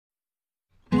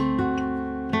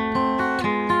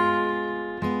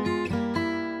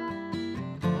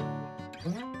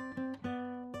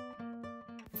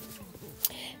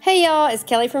Hey y'all, it's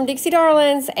Kelly from Dixie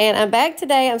Darlings, and I'm back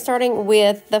today. I'm starting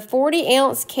with the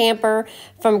 40-ounce camper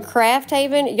from Craft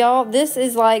Haven. Y'all, this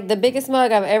is like the biggest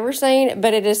mug I've ever seen,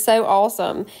 but it is so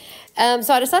awesome.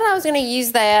 So I decided I was going to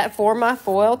use that for my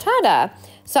foil tie-dye.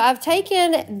 So I've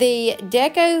taken the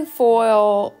Deco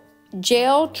Foil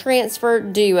Gel Transfer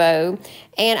Duo,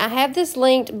 and I have this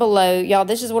linked below. Y'all,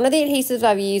 this is one of the adhesives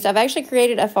I've used. I've actually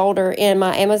created a folder in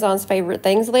my Amazon's favorite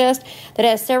things list that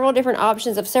has several different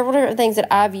options of several different things that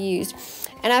I've used.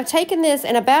 And I've taken this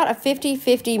in about a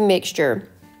 50-50 mixture,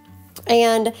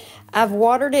 and I've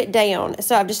watered it down.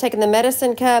 So I've just taken the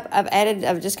medicine cup,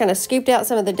 I've just kind of scooped out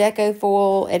some of the Deco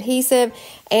Foil adhesive,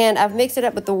 and I've mixed it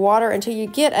up with the water until you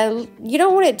get you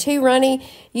don't want it too runny.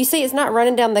 You see it's not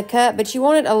running down the cup, but you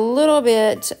want it a little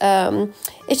bit,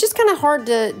 it's just kind of hard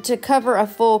to cover a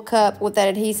full cup with that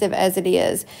adhesive as it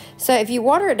is. So if you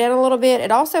water it down a little bit,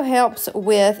 it also helps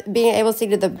with being able to see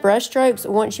to the brush strokes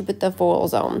once you put the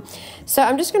foils on. So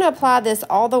I'm just going to apply this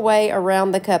all the way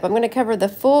around the cup. I'm going to cover the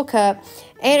full cup,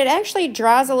 and it actually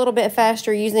dries a little bit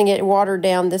faster using it watered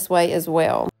down this way as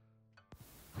well.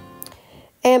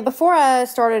 And before I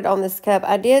started on this cup,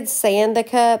 I did sand the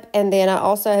cup, and then I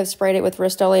also have sprayed it with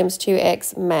Rust-Oleum's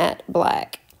 2X Matte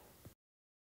Black.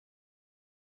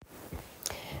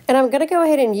 And I'm going to go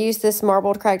ahead and use this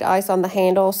marbled cracked ice on the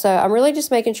handle. So I'm really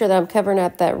just making sure that I'm covering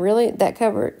up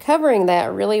covering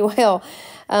that really well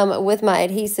with my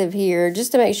adhesive here,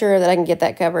 just to make sure that I can get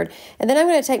that covered. And then I'm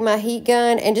going to take my heat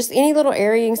gun, and just any little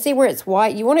area, you can see where it's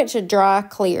white, you want it to dry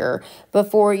clear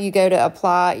before you go to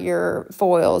apply your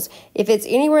foils. If it's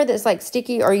anywhere that's like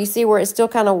sticky, or you see where it's still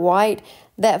kind of white,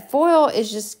 that foil is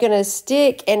just going to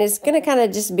stick, and it's going to kind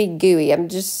of just be gooey. I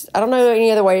don't know any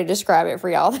other way to describe it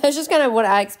for y'all. That's just kind of what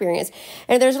I experienced.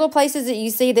 And there's little places that you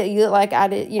see that you look like I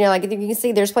did, like if you can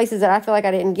see there's places that I feel like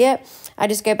I didn't get. I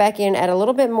just go back in, add a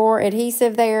little bit more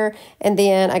adhesive there, and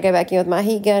then I go back in with my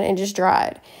heat gun and just dry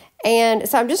it. And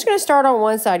so I'm just going to start on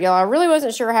one side, y'all. I really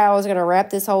wasn't sure how I was going to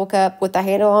wrap this whole cup with the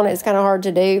handle on it. It's kind of hard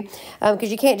to do because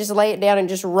you can't just lay it down and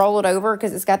just roll it over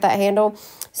because it's got that handle.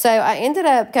 So I ended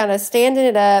up kind of standing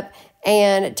it up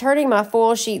and turning my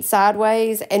foil sheet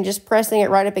sideways and just pressing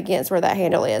it right up against where that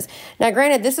handle is. Now,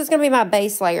 granted, this is going to be my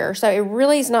base layer, so it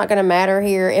really is not going to matter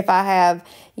here if I have,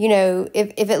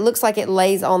 if it looks like it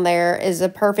lays on there as a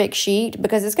perfect sheet,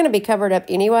 because it's going to be covered up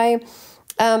anyway.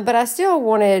 But I still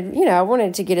wanted, I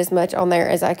wanted to get as much on there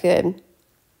as I could.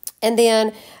 And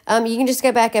then you can just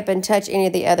go back up and touch any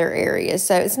of the other areas.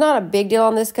 So it's not a big deal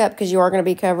on this cup because you are going to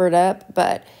be covered up.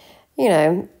 But,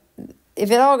 if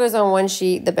it all goes on one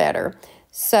sheet, the better.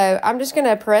 So I'm just going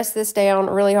to press this down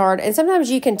really hard. And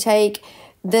sometimes you can take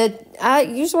I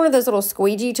use one of those little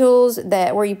squeegee tools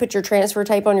where you put your transfer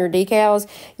tape on your decals.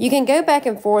 You can go back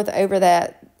and forth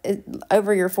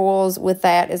over your foils with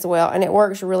that as well, and it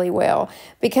works really well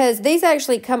because these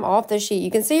actually come off the sheet.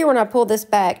 You can see when I pull this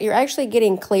back, you're actually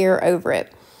getting clear over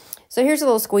it. So here's a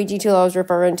little squeegee tool I was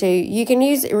referring to. You can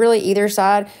use really either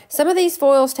side. Some of these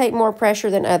foils take more pressure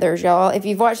than others, y'all. If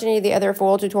you've watched any of the other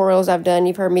foil tutorials I've done,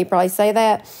 you've heard me probably say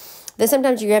that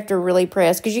sometimes you have to really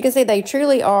press, because you can see they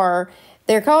truly are.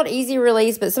 They're called easy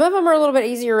release, but some of them are a little bit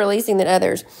easier releasing than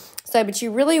others. So, but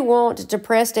you really want to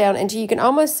press down until you can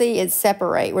almost see it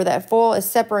separate, where that foil is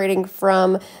separating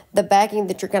from the backing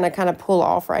that you're going to kind of pull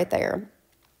off right there.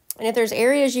 And if there's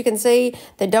areas you can see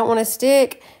that don't want to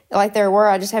stick, like there were,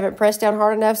 I just haven't pressed down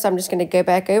hard enough, so I'm just going to go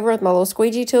back over with my little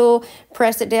squeegee tool,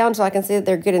 press it down until I can see that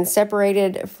they're good and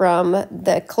separated from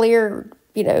the clear,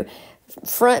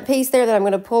 front piece there that I'm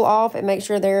going to pull off, and make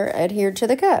sure they're adhered to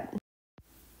the cup.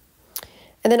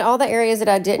 And then all the areas that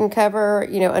I didn't cover,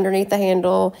 underneath the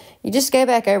handle, you just go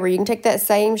back over. You can take that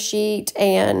same sheet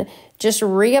and just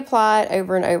reapply it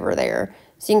over and over there.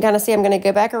 So you can kind of see I'm going to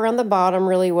go back around the bottom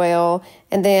really well,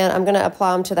 and then I'm going to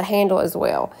apply them to the handle as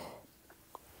well.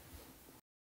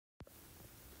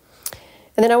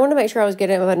 And then I wanted to make sure I was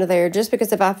getting it under there, just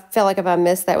because if I felt like if I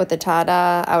missed that with the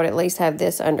tie-dye, I would at least have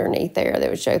this underneath there that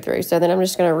would show through. So then I'm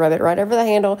just going to rub it right over the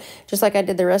handle, just like I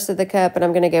did the rest of the cup, and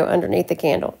I'm going to go underneath the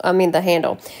handle.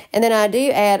 And then I do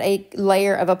add a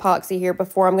layer of epoxy here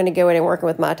before I'm going to go in and working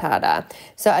with my tie-dye.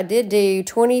 So I did do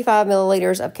 25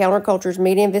 milliliters of Counterculture's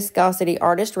medium viscosity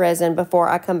artist resin before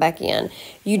I come back in.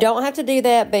 You don't have to do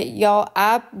that, but y'all,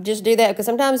 I just do that because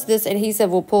sometimes this adhesive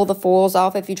will pull the foils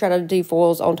off if you try to do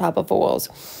foils on top of foils.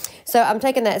 So I'm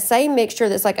taking that same mixture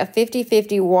that's like a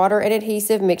 50-50 water and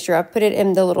adhesive mixture. I put it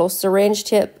in the little syringe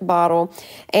tip bottle,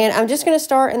 and I'm just going to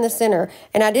start in the center.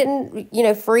 And I didn't,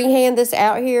 freehand this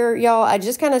out here, y'all. I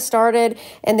just kind of started,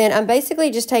 and then I'm basically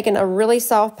just taking a really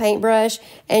soft paintbrush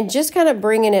and just kind of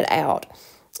bringing it out.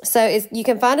 So you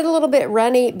can find it a little bit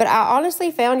runny, but I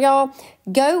honestly found, y'all,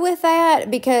 go with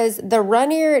that, because the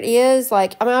runnier it is,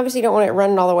 like, I mean, obviously you don't want it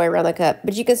running all the way around the cup,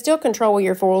 but you can still control where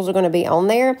your foils are going to be on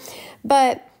there.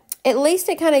 But at least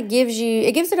it kind of gives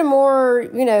it a more,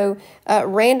 you know,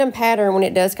 random pattern when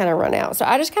it does kind of run out. So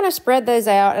I just kind of spread those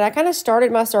out, and I kind of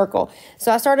started my circle.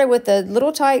 So I started with the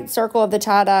little tight circle of the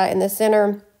tie-dye in the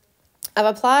center. I've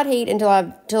applied heat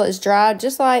until it's dried,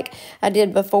 just like I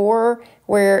did before,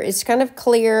 where it's kind of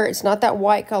clear. It's not that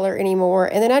white color anymore.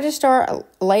 And then I just start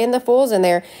laying the foils in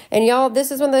there. And y'all, this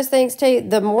is one of those things too,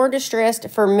 the more distressed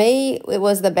for me it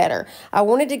was, the better. I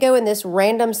wanted to go in this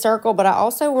random circle, but I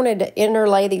also wanted to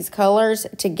interlay these colors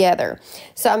together.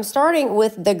 So I'm starting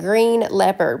with the green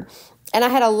Leopard. And I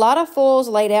had a lot of foils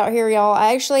laid out here, y'all.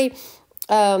 I actually...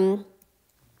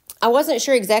 I wasn't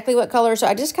sure exactly what color, so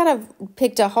I just kind of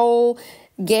picked a whole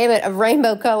gamut of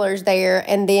rainbow colors there,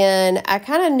 and then I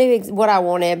kind of knew what I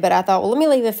wanted, but I thought, well, let me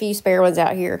leave a few spare ones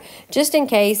out here just in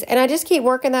case, and I just keep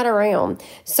working that around.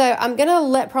 So I'm going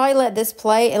to probably let this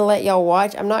play and let y'all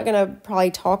watch. I'm not going to probably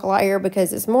talk a lot here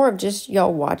because it's more of just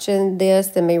y'all watching this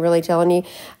than me really telling you.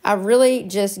 I really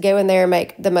just go in there and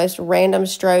make the most random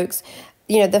strokes.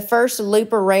 You know, the first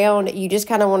loop around, you just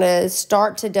kind of want to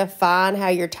start to define how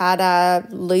your tie-dye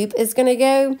loop is going to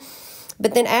go.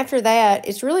 But then after that,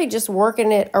 it's really just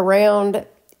working it around,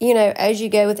 you know, as you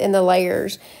go within the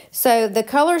layers. So the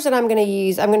colors that I'm going to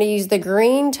use the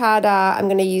green tie-dye. I'm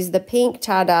going to use the pink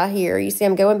tie-dye here. You see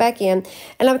I'm going back in.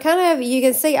 And I'm kind of, you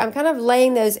can see, I'm kind of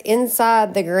laying those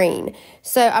inside the green.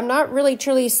 So I'm not really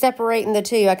truly separating the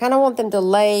two. I kind of want them to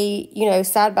lay, you know,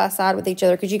 side by side with each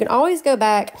other, because you can always go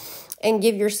back and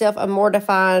give yourself a more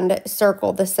defined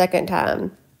circle the second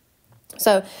time.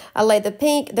 So I lay the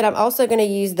pink, then I'm also going to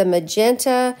use the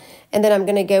magenta, and then I'm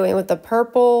going to go in with the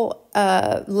purple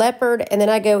Leopard, and then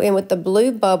I go in with the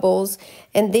blue bubbles,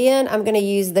 and then I'm going to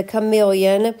use the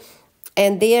Chameleon,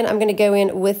 and then I'm going to go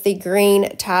in with the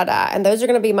green tie-dye, and those are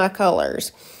going to be my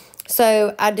colors.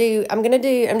 So I'm just going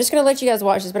to let you guys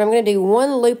watch this, but I'm going to do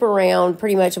one loop around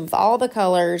pretty much with all the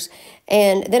colors.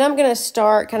 And then I'm going to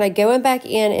start kind of going back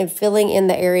in and filling in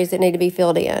the areas that need to be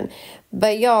filled in.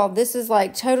 But y'all, this is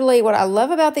like totally what I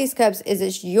love about these cups is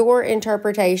it's your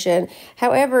interpretation,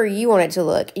 however you want it to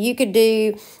look. You could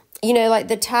do, you know, like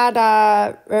the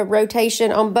tie-dye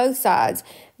rotation on both sides.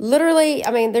 Literally,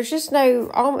 I mean, there's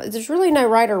really no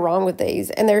right or wrong with these.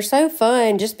 And they're so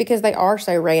fun just because they are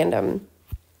so random.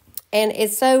 And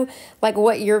it's so like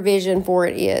what your vision for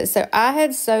it is. So I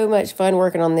had so much fun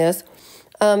working on this.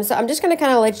 So I'm just going to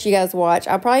kind of let you guys watch.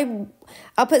 I'll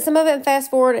put some of it in fast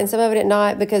forward and some of it at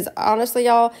not, because honestly,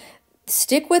 y'all,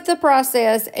 stick with the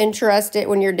process and trust it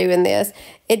when you're doing this.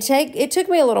 It took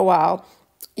me a little while.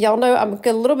 Y'all know I'm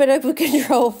a little bit of a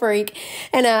control freak,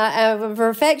 and I'm a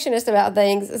perfectionist about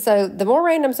things. So the more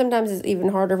random sometimes is even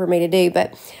harder for me to do.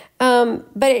 But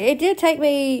it did take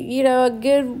me, you know,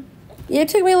 it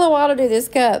took me a little while to do this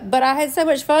cup, but I had so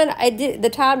much fun. The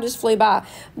time just flew by.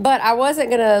 But I wasn't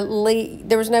going to leave.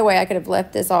 There was no way I could have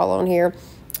left this all on here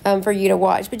for you to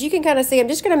watch. But you can kind of see, I'm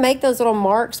just going to make those little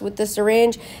marks with the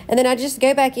syringe, and then I just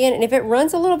go back in. And if it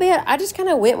runs a little bit, I just kind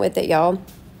of went with it, y'all.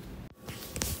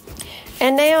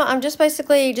 And now I'm just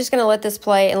basically just going to let this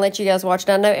play and let you guys watch it.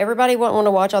 I know everybody won't want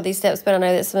to watch all these steps, but I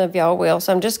know that some of y'all will.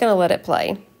 So I'm just going to let it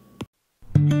play.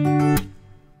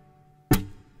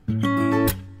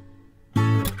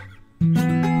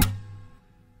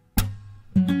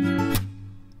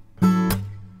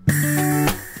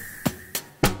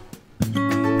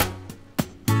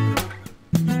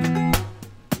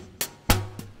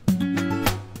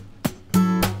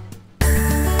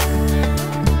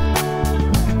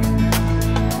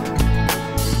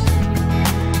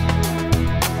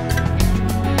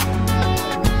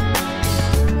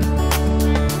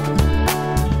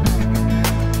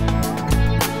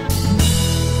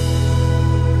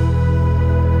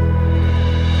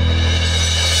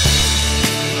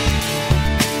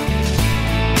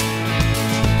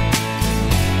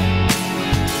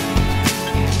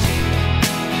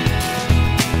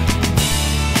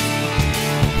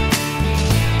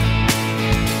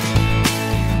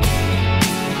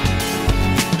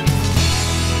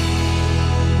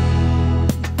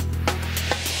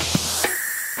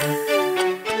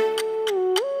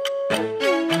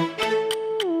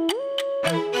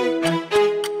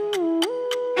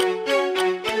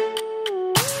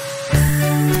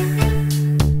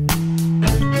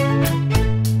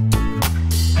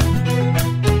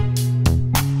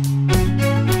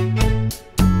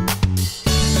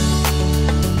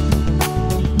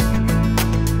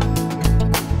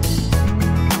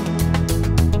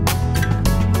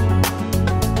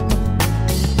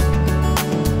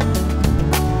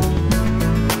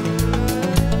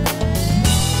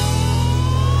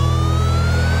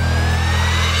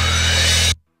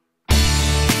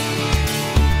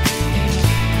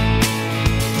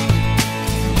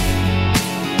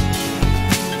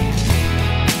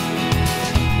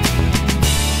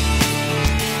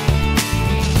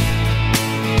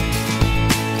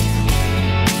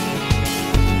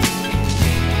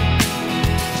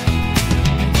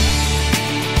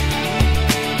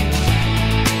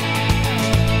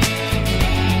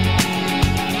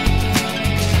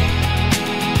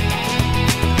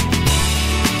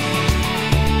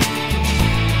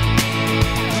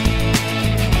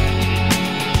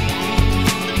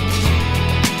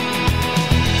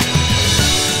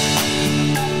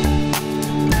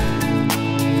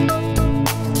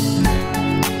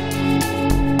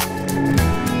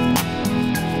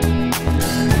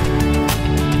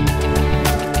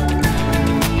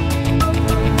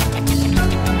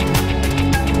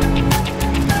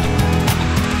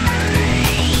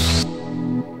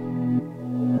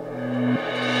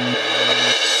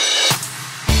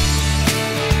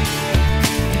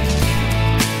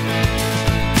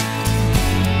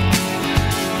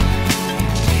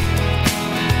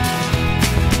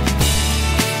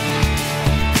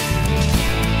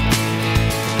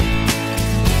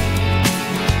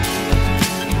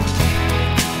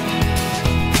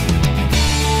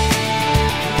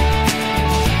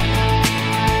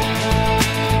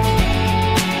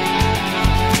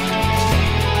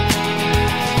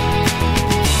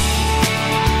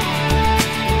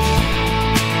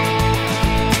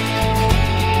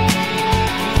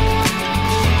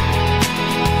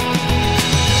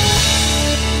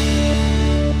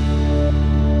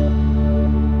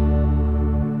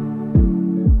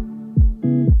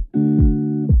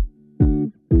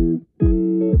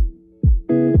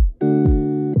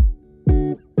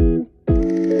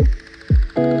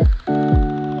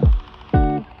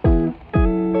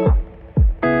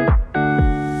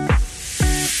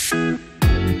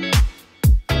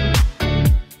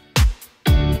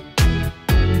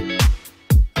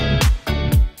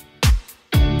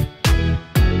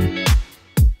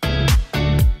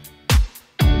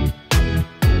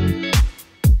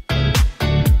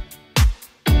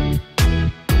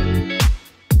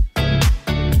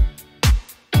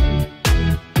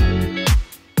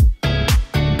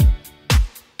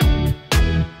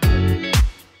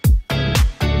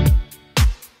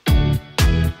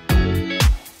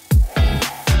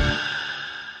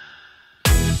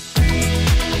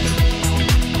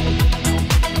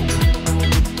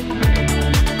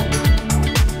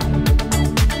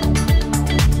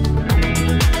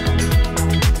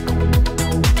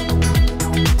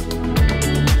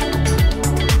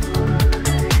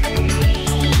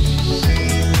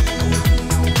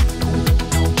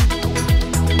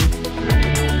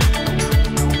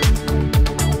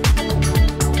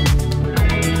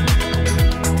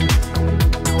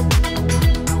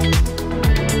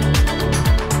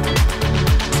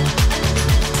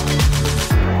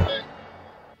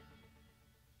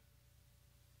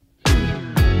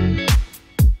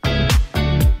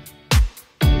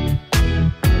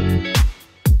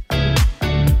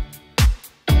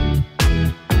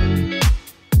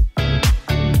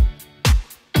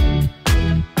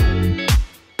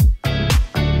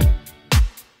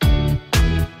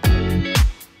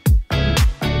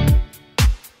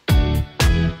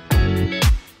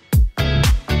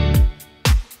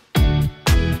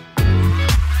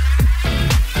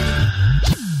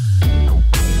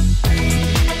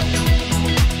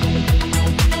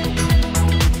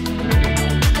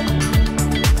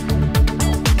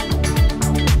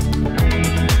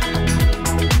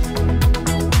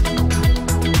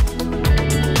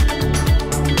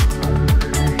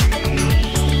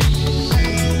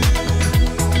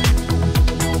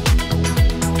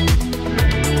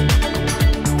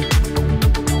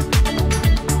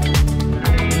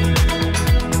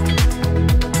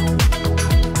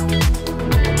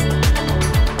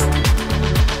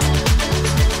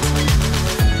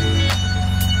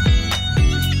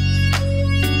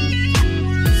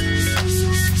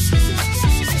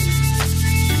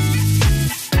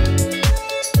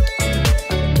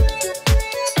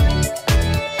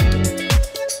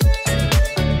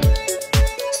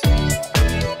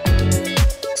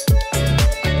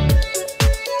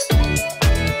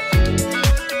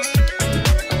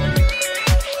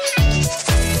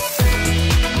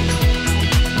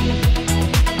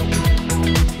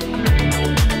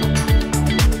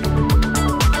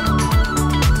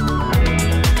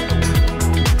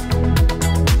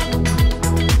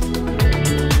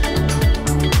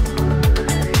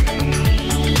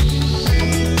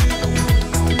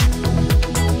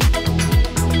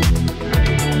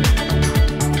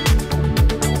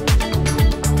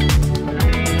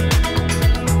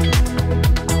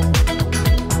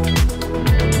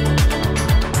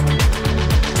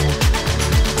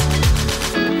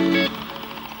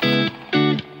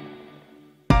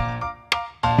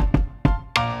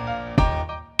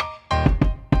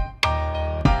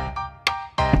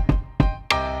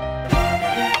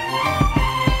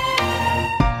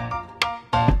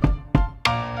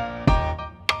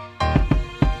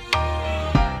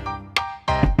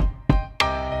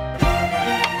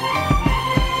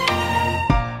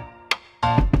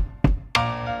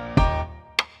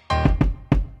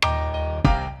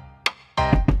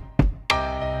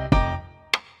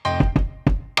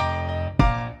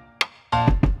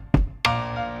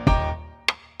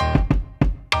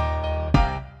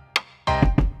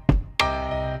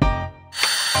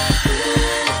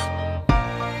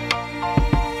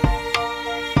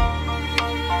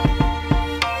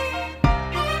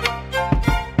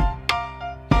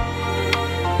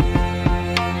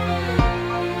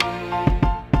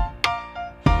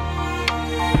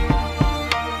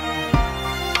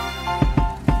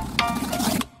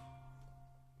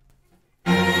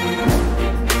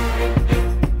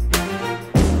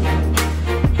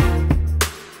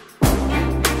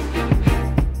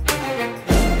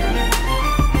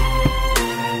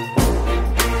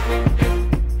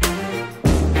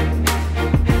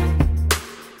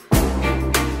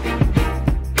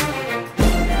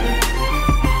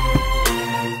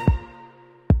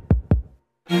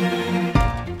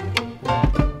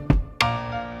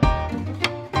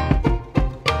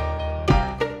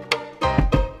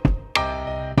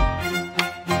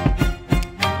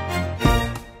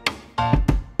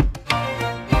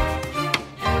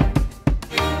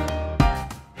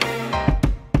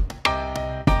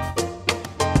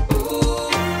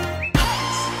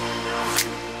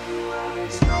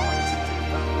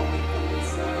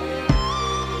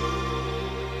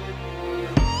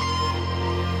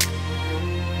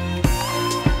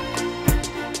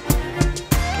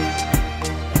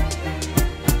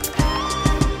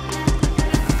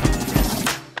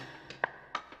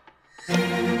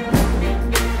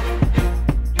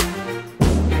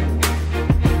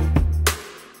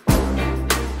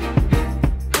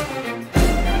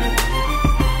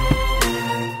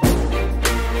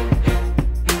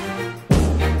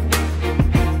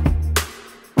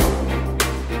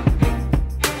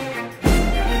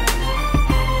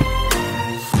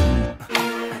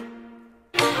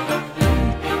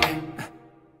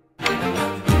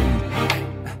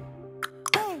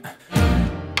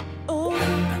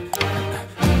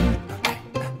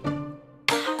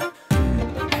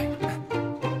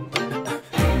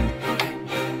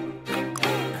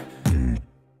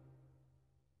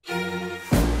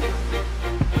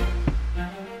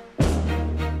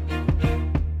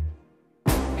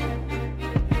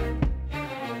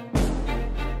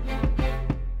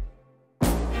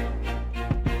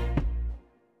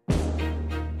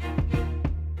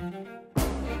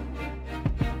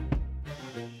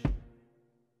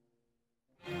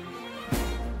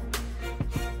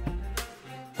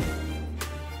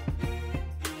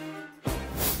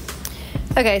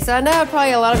 Okay, so I know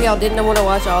probably a lot of y'all didn't want to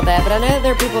watch all that, but I know that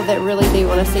there are people that really do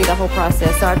want to see the whole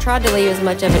process. So I tried to leave as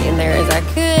much of it in there as I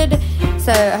could.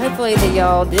 So hopefully that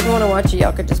y'all didn't want to watch it,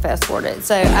 y'all could just fast forward it.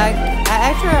 So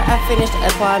after I finished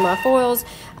applying my foils,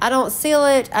 I don't seal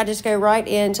it. I just go right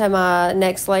into my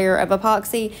next layer of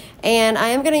epoxy. And I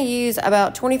am going to use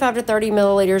about 25 to 30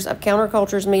 milliliters of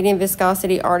Counterculture's medium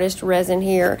viscosity artist resin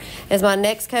here as my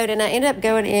next coat. And I end up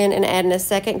going in and adding a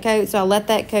second coat. So I let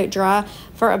that coat dry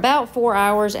for about 4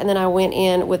 hours, and then I went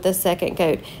in with the second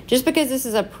coat. Just because this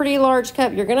is a pretty large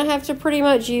cup, you're going to have to pretty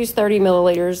much use 30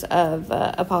 milliliters of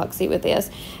epoxy with this.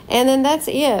 And then that's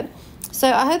it. So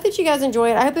I hope that you guys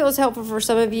enjoy it. I hope it was helpful for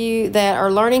some of you that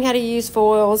are learning how to use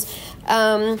foils.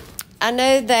 I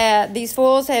know that these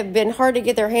foils have been hard to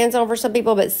get their hands on for some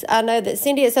people, but I know that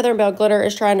Cindy at Southern Belle Glitter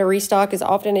is trying to restock as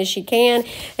often as she can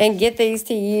and get these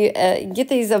to you, get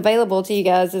these available to you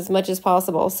guys as much as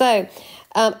possible. So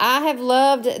I have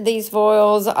loved these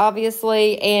foils,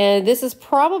 obviously, and this is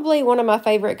probably one of my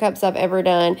favorite cups I've ever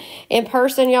done. In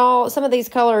person, y'all, some of these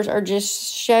colors are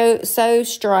just so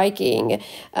striking.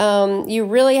 You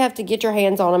really have to get your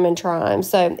hands on them and try them.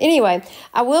 So anyway,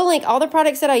 I will link all the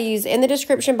products that I use in the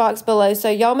description box below, so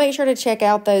y'all make sure to check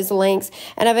out those links.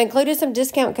 And I've included some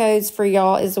discount codes for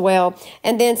y'all as well.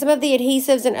 And then some of the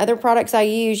adhesives and other products I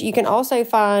use, you can also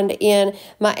find in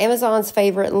my Amazon's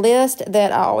favorite list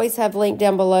that I always have linked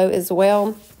down below as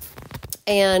well.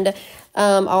 And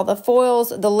all the foils,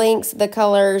 the links, the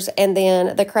colors, and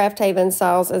then the Craft Haven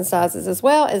styles and sizes as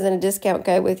well as in a discount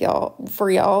code with y'all for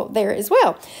y'all there as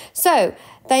well. So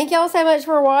thank y'all so much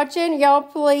for watching. Y'all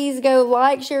please go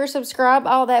like, share, subscribe,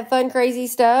 all that fun, crazy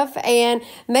stuff. And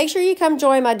make sure you come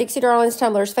join my Dixie Darlings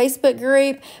Tumblers Facebook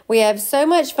group. We have so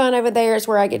much fun over there. It's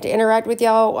where I get to interact with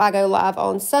y'all. I go live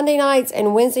on Sunday nights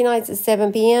and Wednesday nights at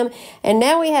 7 p.m. And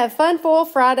now we have Fun Foil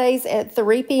Fridays at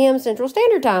 3 p.m. Central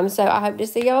Standard Time. So I hope to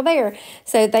see y'all there.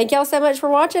 So thank y'all so much for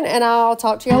watching, and I'll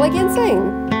talk to y'all again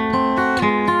soon.